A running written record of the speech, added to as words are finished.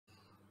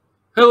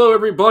Hello,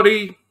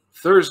 everybody.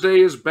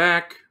 Thursday is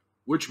back,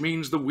 which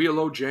means the Wheel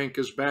o' Jank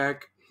is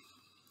back.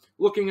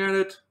 Looking at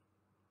it,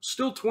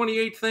 still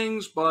 28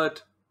 things,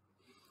 but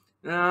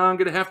I'm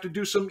gonna have to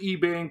do some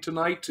eBaying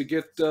tonight to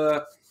get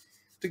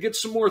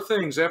some more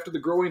things. After the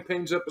Growing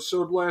Pains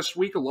episode last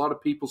week, a lot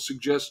of people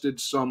suggested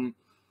some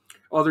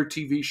other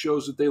TV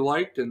shows that they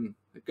liked, and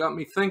it got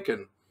me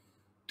thinking: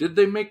 did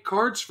they make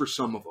cards for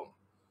some of them?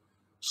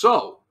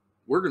 So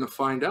we're gonna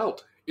find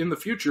out in the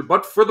future.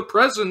 But for the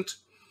present,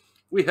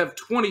 we have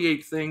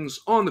 28 things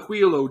on the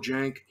Wheel o'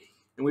 Jank,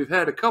 and we've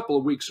had a couple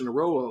of weeks in a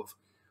row of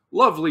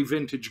lovely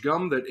vintage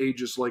gum that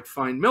ages like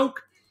fine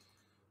milk.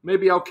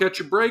 Maybe I'll catch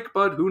a break,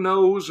 but who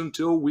knows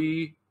until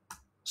we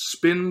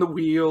spin the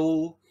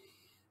wheel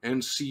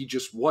and see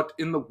just what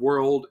in the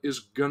world is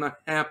gonna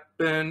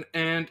happen.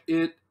 And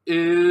it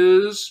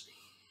is,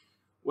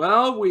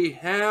 well, we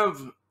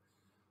have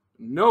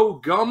no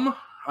gum.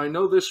 I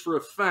know this for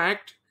a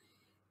fact,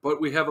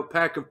 but we have a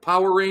pack of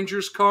Power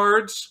Rangers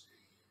cards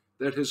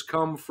that has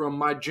come from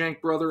my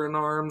Jank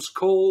brother-in-arms,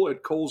 Cole,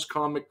 at Cole's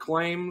Comic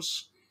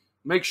Claims.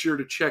 Make sure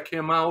to check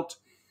him out.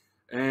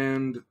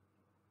 And,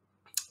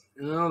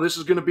 this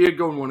is going to be a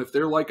good one. If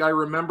they're like I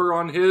remember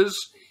on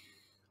his,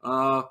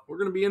 we're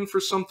going to be in for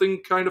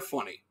something kind of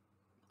funny.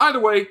 Either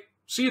way,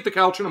 see you at the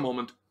couch in a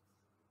moment.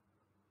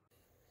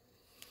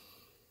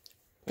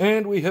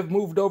 And we have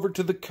moved over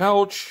to the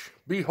couch.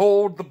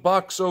 Behold the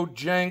box o'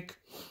 Jank.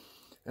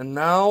 And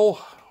now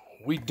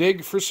we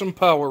dig for some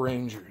Power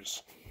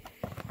Rangers.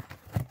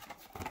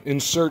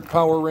 Insert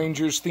Power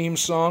Rangers theme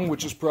song,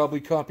 which is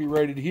probably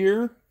copyrighted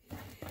here.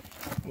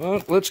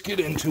 Well, let's get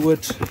into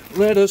it.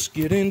 Let us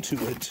get into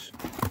it.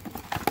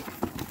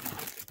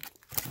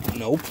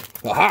 Nope.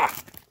 Aha!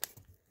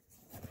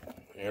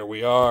 There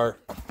we are.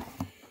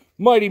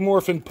 Mighty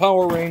Morphin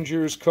Power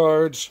Rangers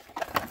cards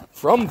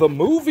from the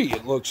movie,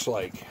 it looks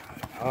like.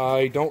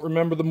 I don't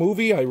remember the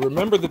movie. I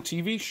remember the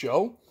TV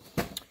show,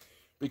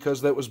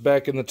 because that was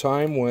back in the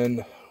time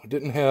when we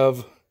didn't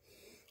have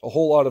a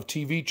whole lot of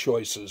TV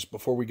choices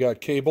before we got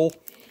cable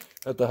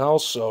at the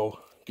house. So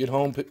get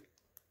home.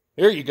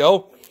 There you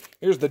go.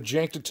 Here's the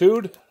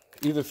Jankitude,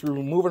 either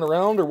through moving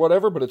around or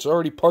whatever, but it's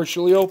already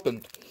partially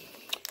opened.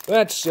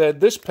 That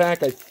said, this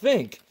pack, I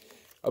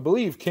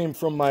believe, came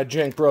from my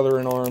Jank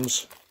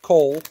brother-in-arms,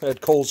 Cole, at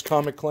Cole's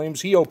Comic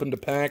Claims. He opened a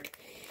pack,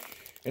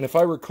 and if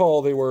I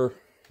recall, they were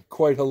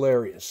quite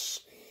hilarious.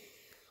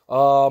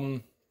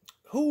 Who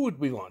would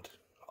we want?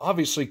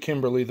 Obviously,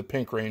 Kimberly, the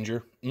Pink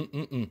Ranger.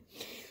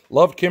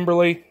 Loved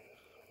Kimberly,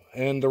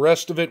 and the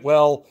rest of it,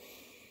 well,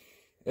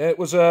 it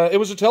was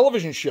a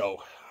television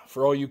show.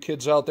 For all you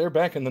kids out there,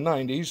 back in the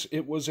 90s,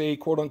 it was a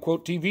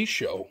quote-unquote TV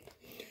show.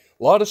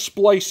 A lot of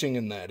splicing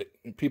in that.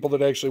 People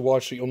that actually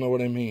watched it, you'll know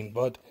what I mean.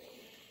 But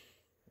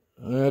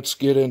let's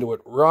get into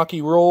it.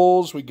 Rocky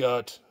Rolls,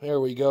 there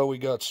we go, we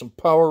got some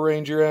Power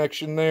Ranger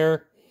action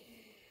there.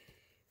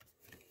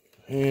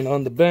 And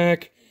on the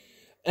back,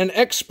 an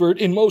expert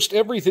in most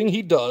everything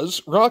he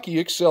does, Rocky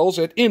excels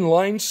at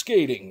inline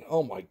skating.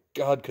 Oh my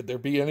God, could there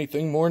be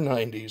anything more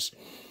 90s?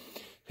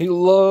 He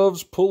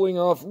loves pulling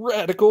off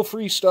radical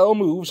freestyle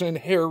moves and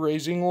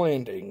hair-raising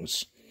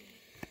landings.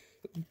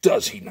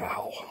 Does he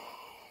now?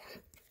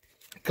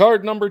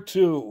 Card number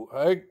 2.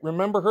 I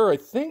remember her. I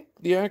think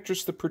the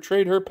actress that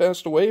portrayed her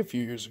passed away a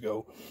few years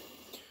ago.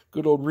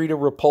 Good old Rita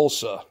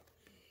Repulsa.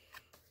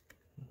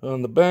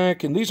 On the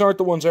back, and these aren't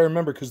the ones I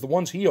remember, because the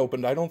ones he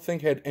opened I don't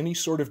think had any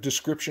sort of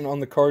description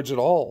on the cards at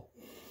all.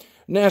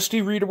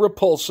 Nasty Rita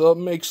Repulsa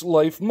makes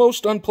life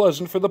most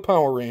unpleasant for the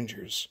Power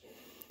Rangers.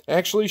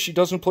 Actually, she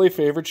doesn't play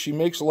favorites. She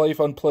makes life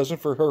unpleasant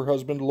for her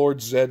husband,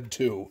 Lord Zed,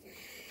 too.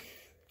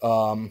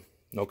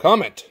 No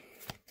comment.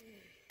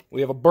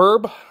 We have a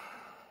Burb.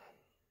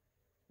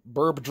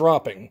 Burb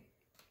dropping.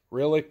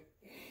 Really?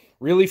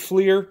 Really,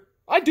 Fleer?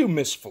 I do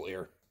miss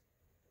Fleer.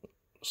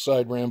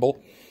 Side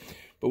ramble.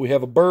 But we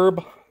have a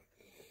Burb.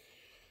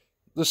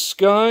 The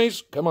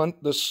skies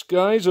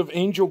of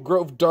Angel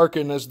Grove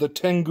darken as the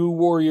Tengu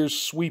warriors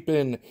sweep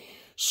in.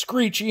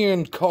 Screechy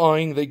and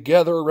cawing, they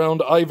gather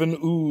around Ivan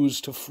Ooze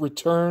to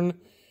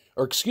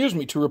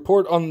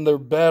report on their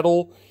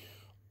battle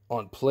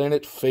on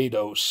planet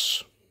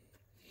Phaedos.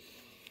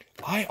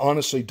 I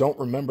honestly don't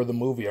remember the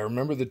movie. I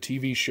remember the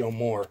TV show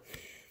more.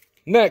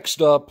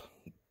 Next up,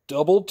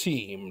 Double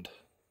Teamed.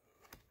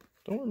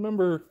 Don't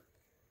remember.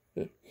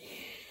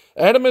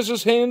 Adam has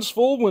his hands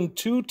full when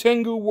 2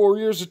 Tengu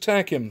warriors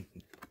attack him.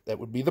 That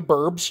would be the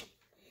Burbs.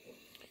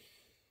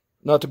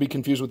 Not to be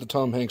confused with the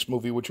Tom Hanks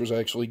movie, which was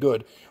actually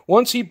good.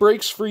 Once he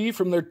breaks free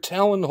from their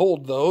talon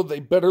hold, though, they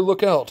better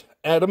look out.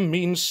 Adam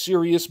means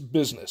serious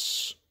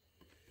business.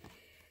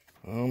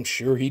 I'm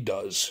sure he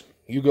does.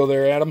 You go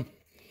there, Adam.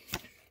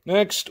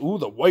 Next,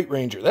 the White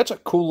Ranger. That's a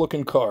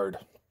cool-looking card.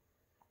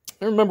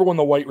 I remember when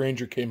the White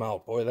Ranger came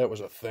out. Boy, that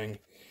was a thing.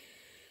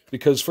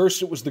 Because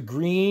first it was the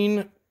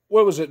green.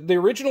 What was it? The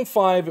original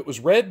 5, it was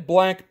red,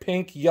 black,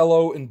 pink,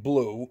 yellow, and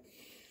blue.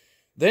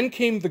 Then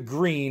came the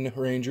Green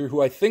Ranger, who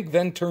I think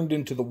then turned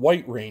into the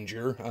White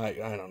Ranger. I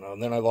don't know.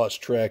 And then I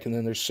lost track, and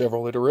then there's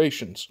several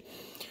iterations.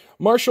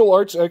 Martial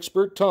arts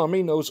expert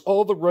Tommy knows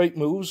all the right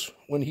moves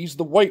when he's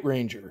the White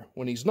Ranger.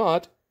 When he's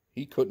not,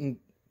 he couldn't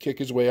kick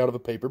his way out of a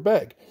paper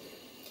bag.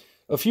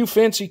 A few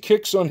fancy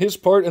kicks on his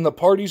part, and the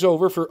party's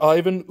over for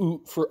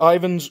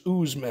Ivan's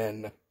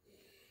Oozmen.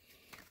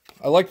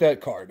 I like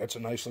that card. That's a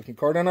nice looking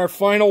card. And our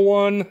final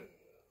one,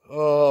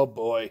 oh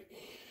boy,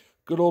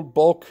 good old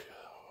Bulk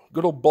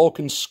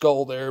and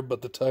Skull there,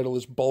 but the title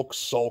is Bulk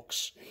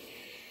Sulks.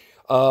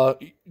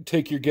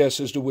 Take your guess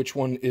as to which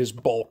one is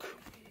Bulk.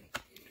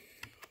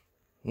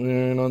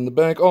 And on the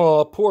back,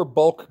 oh, poor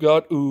Bulk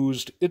got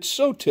oozed. It's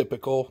so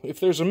typical.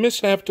 If there's a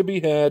mishap to be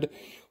had,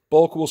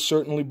 Bulk will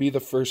certainly be the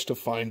first to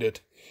find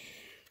it.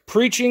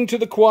 Preaching to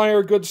the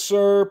choir, good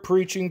sir,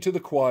 preaching to the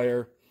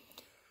choir.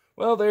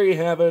 Well, there you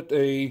have it,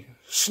 a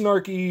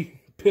snarky,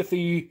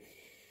 pithy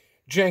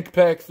Jank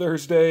Pack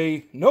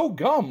Thursday. No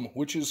gum,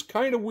 which is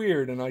kind of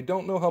weird, and I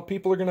don't know how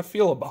people are going to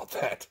feel about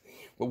that,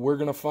 but we're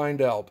going to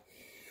find out.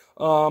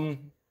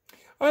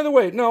 Either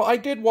way, no, I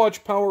did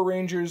watch Power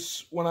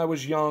Rangers when I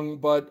was young,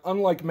 but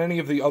unlike many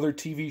of the other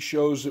TV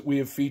shows that we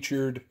have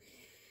featured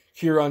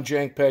here on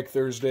Jank Pack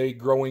Thursday,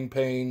 Growing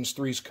Pains,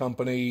 Three's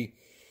Company,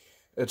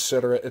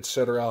 etc.,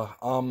 etc.,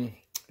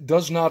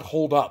 does not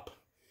hold up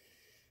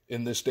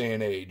in this day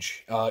and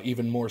age,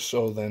 even more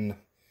so than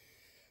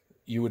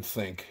you would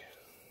think.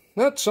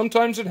 But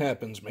sometimes it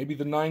happens. Maybe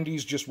the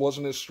 90s just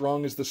wasn't as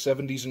strong as the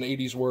 70s and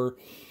 80s were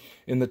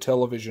in the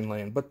television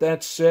land. But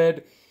that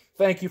said,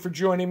 thank you for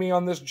joining me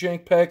on this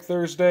Jank Pack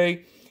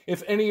Thursday.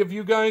 If any of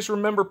you guys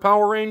remember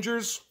Power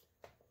Rangers,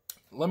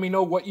 let me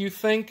know what you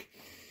think.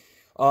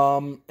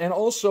 And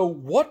also,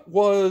 what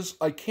was,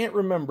 I can't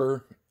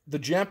remember, the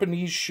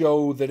Japanese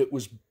show that it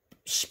was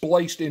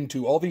spliced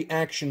into, all the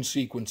action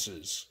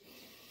sequences,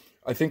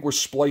 I think were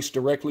spliced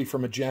directly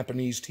from a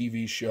Japanese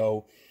TV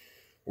show,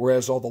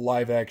 whereas all the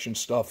live action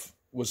stuff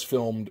was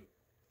filmed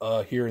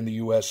here in the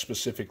U.S.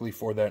 specifically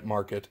for that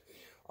market.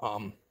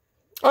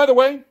 Either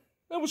way,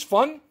 that was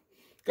fun.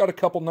 Got a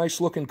couple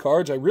nice looking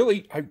cards. I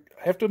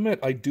have to admit,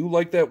 I do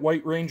like that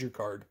White Ranger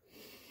card.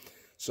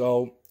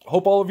 So,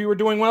 hope all of you are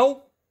doing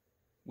well.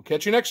 We'll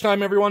catch you next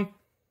time, everyone.